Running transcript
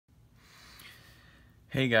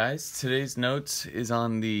Hey guys, today's notes is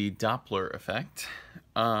on the Doppler effect.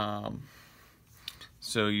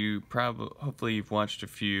 So hopefully you've watched a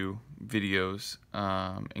few videos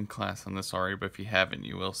in class on this already, but if you haven't,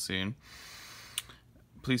 you will soon.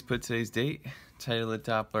 Please put today's date, title it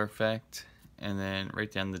Doppler effect, and then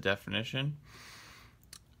write down the definition.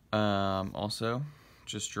 Also,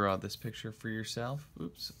 just draw this picture for yourself.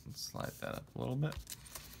 Oops, let's slide that up a little bit.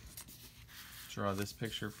 Draw this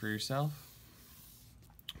picture for yourself.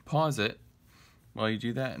 Pause it while you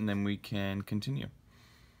do that, and then we can continue.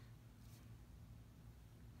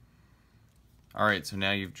 Alright, so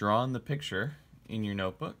now you've drawn the picture in your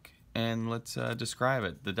notebook, and let's describe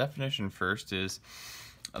it. The definition first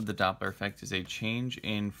of the Doppler effect is a change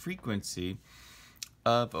in frequency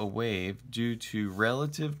of a wave due to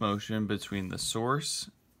relative motion between the source,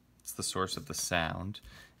 it's the source of the sound,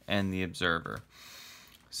 and the observer.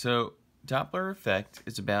 So Doppler effect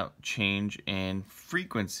is about change in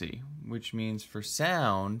frequency, which means for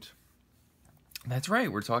sound, that's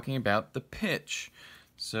right, we're talking about the pitch.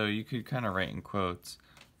 So you could kind of write in quotes,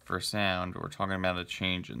 for sound, we're talking about a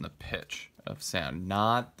change in the pitch of sound,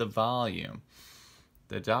 not the volume.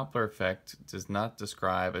 The Doppler effect does not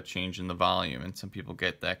describe a change in the volume, and some people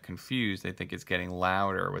get that confused. They think it's getting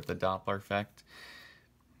louder with the Doppler effect.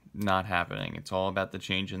 Not happening. It's all about the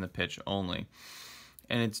change in the pitch only.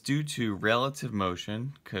 And it's due to relative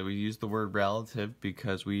motion. We use the word relative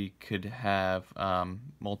because we could have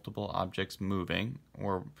multiple objects moving,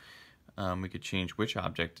 or we could change which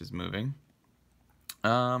object is moving.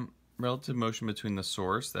 Relative motion between the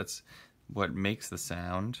source, that's what makes the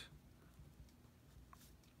sound,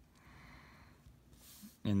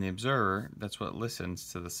 and the observer, that's what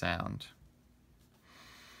listens to the sound.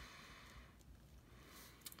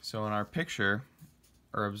 So in our picture,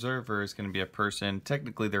 our observer is going to be a person.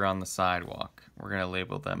 Technically, they're on the sidewalk. We're going to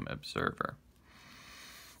label them observer.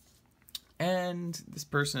 And this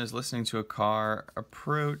person is listening to a car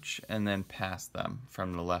approach and then pass them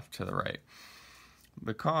from the left to the right.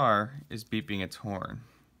 The car is beeping its horn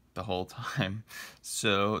the whole time.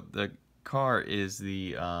 So the car is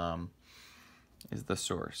the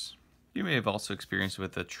source. You may have also experienced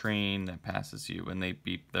with a train that passes you when they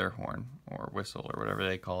beep their horn or whistle or whatever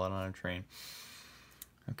they call it on a train.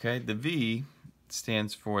 Okay, the V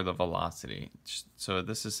stands for the velocity. So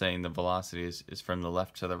this is saying the velocity is from the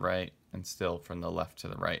left to the right and still from the left to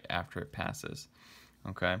the right after it passes.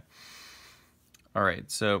 Okay? All right,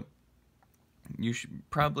 so you should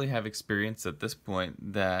probably have experienced at this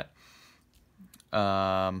point that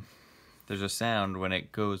there's a sound when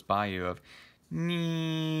it goes by you of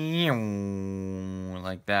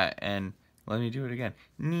like that, and let me do it again.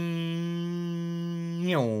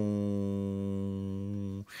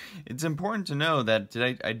 It's important to know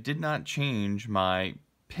that I did not change my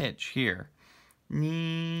pitch here.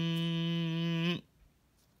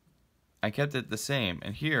 I kept it the same,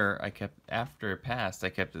 and here after it passed, I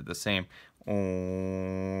kept it the same,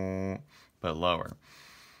 but lower.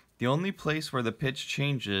 The only place where the pitch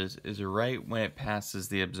changes is right when it passes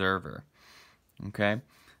the observer. Okay?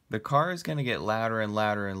 The car is going to get louder and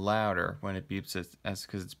louder and louder when it beeps,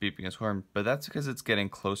 because it's beeping its horn, but that's because it's getting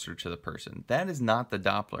closer to the person. That is not the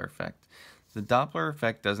Doppler effect. The Doppler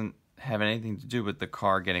effect doesn't have anything to do with the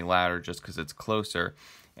car getting louder just because it's closer,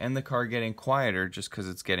 and the car getting quieter just because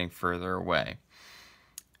it's getting further away.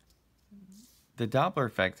 The Doppler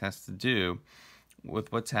effect has to do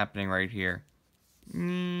with what's happening right here.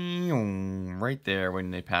 Right there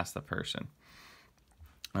when they pass the person.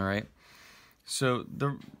 All right? So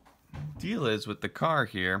the deal is with the car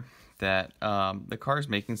here that the car is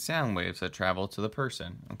making sound waves that travel to the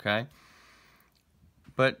person, okay?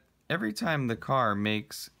 But every time the car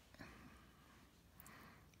makes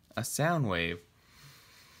a sound wave,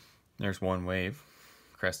 there's one wave,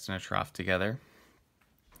 crest and a trough together.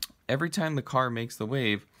 Every time the car makes the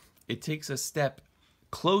wave, it takes a step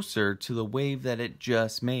closer to the wave that it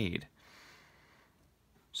just made.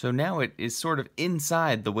 So now it is sort of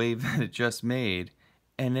inside the wave that it just made,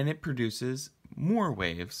 and then it produces more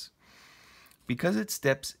waves. Because it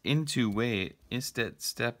steps into the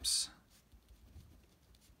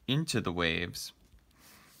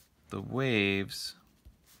waves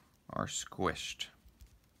are squished.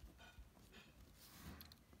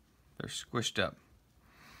 They're squished up.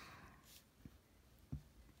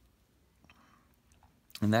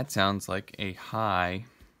 And that sounds like a high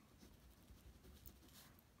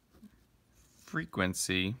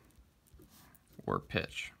frequency or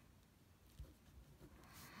pitch.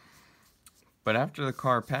 But after the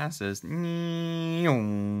car passes, you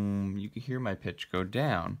can hear my pitch go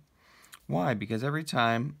down. Why? Because every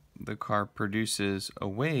time the car produces a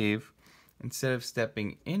wave, instead of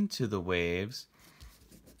stepping into the waves,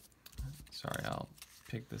 sorry, I'll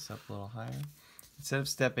pick this up a little higher. Instead of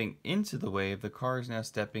stepping into the wave, the car is now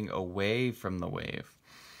stepping away from the wave.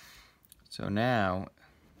 So now,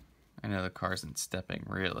 I know the car isn't stepping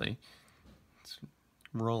really, it's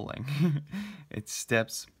rolling. It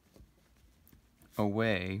steps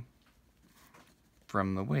away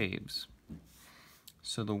from the waves.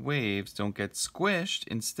 So the waves don't get squished,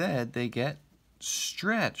 instead they get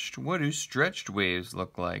stretched. What do stretched waves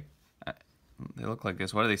look like? They look like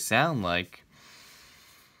this. What do they sound like?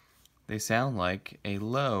 They sound like a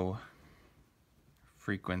low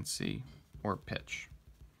frequency or pitch.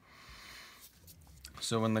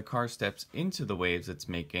 So when the car steps into the waves it's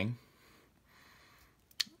making,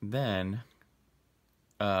 then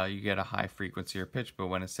you get a high frequency or pitch, but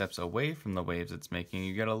when it steps away from the waves it's making,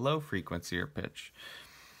 you get a low frequency or pitch.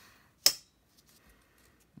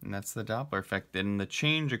 And that's the Doppler effect. And the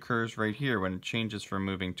change occurs right here when it changes from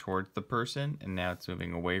moving towards the person and now it's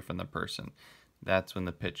moving away from the person. That's when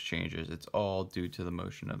the pitch changes. It's all due to the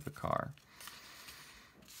motion of the car.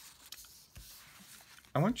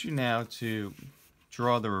 I want you now to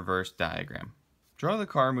draw the reverse diagram. Draw the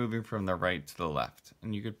car moving from the right to the left,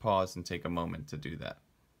 and you could pause and take a moment to do that.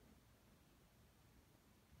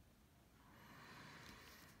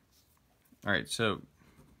 All right, so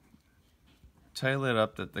title it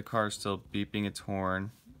up that the car is still beeping its horn.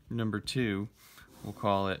 Number 2, we'll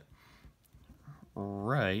call it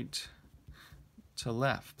right to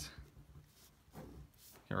left.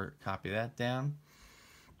 Or copy that down.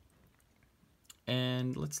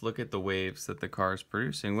 And let's look at the waves that the car is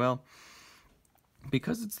producing. Well,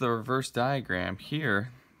 because it's the reverse diagram,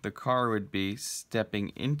 here the car would be stepping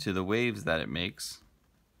into the waves that it makes.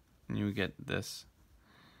 And you would get this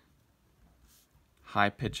high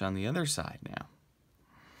pitch on the other side now.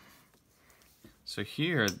 So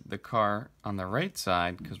here, the car on the right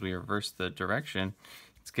side, because we reversed the direction,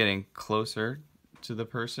 it's getting closer to the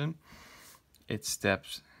person. It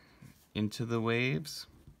steps into the waves,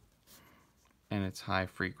 and it's high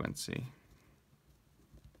frequency.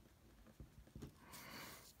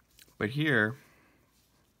 But here,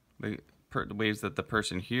 the waves that the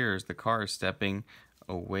person hears, the car is stepping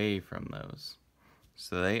away from those.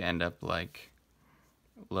 So they end up like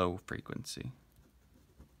low frequency.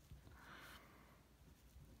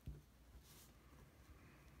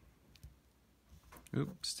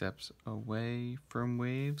 Oops, steps away from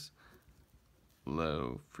waves,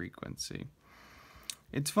 low frequency.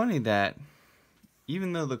 It's funny that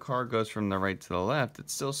even though the car goes from the right to the left, it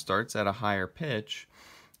still starts at a higher pitch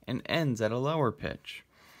and ends at a lower pitch.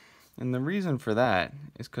 And the reason for that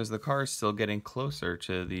is because the car is still getting closer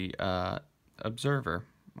to the observer,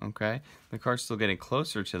 okay? The car's still getting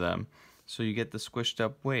closer to them, so you get the squished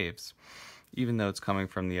up waves, even though it's coming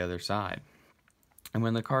from the other side. And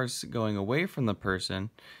when the car's going away from the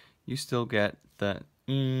person, you still get the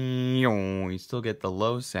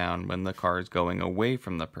low sound when the car is going away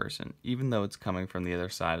from the person, even though it's coming from the other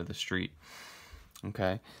side of the street.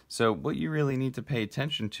 Okay, so what you really need to pay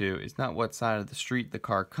attention to is not what side of the street the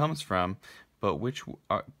car comes from,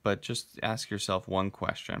 but just ask yourself one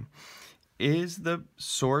question. Is the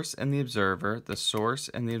source and the observer,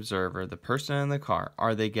 the person in the car,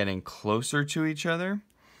 are they getting closer to each other?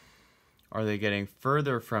 Are they getting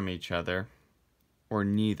further from each other? Or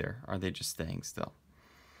neither? Are they just staying still?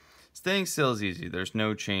 Staying still is easy. There's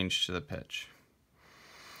no change to the pitch.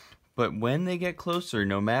 But when they get closer,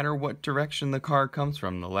 no matter what direction the car comes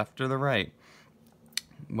from, the left or the right,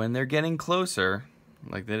 when they're getting closer,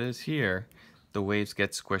 like that is here, the waves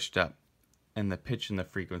get squished up and the pitch and the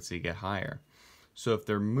frequency get higher. So if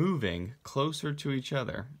they're moving closer to each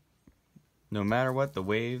other, no matter what, the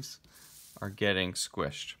waves are getting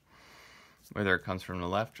squished, whether it comes from the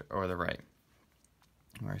left or the right.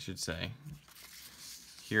 Or I should say,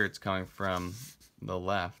 here it's coming from the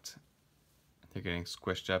left. They're getting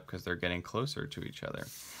squished up because they're getting closer to each other.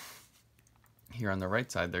 Here on the right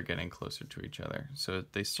side, they're getting closer to each other. So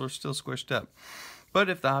they still squished up. But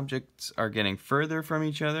if the objects are getting further from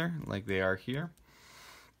each other, like they are here,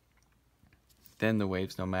 then the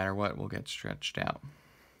waves, no matter what, will get stretched out.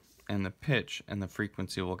 And the pitch and the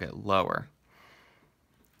frequency will get lower.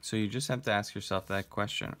 So you just have to ask yourself that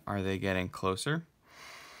question. Are they getting closer,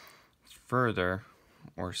 further,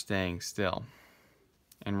 or staying still?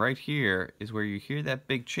 And right here is where you hear that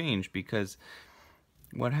big change, because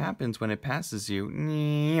what happens when it passes you,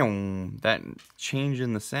 that change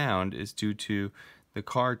in the sound is due to the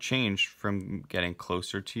car changed from getting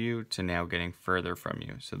closer to you to now getting further from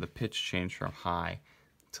you. So the pitch changed from high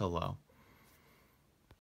to low.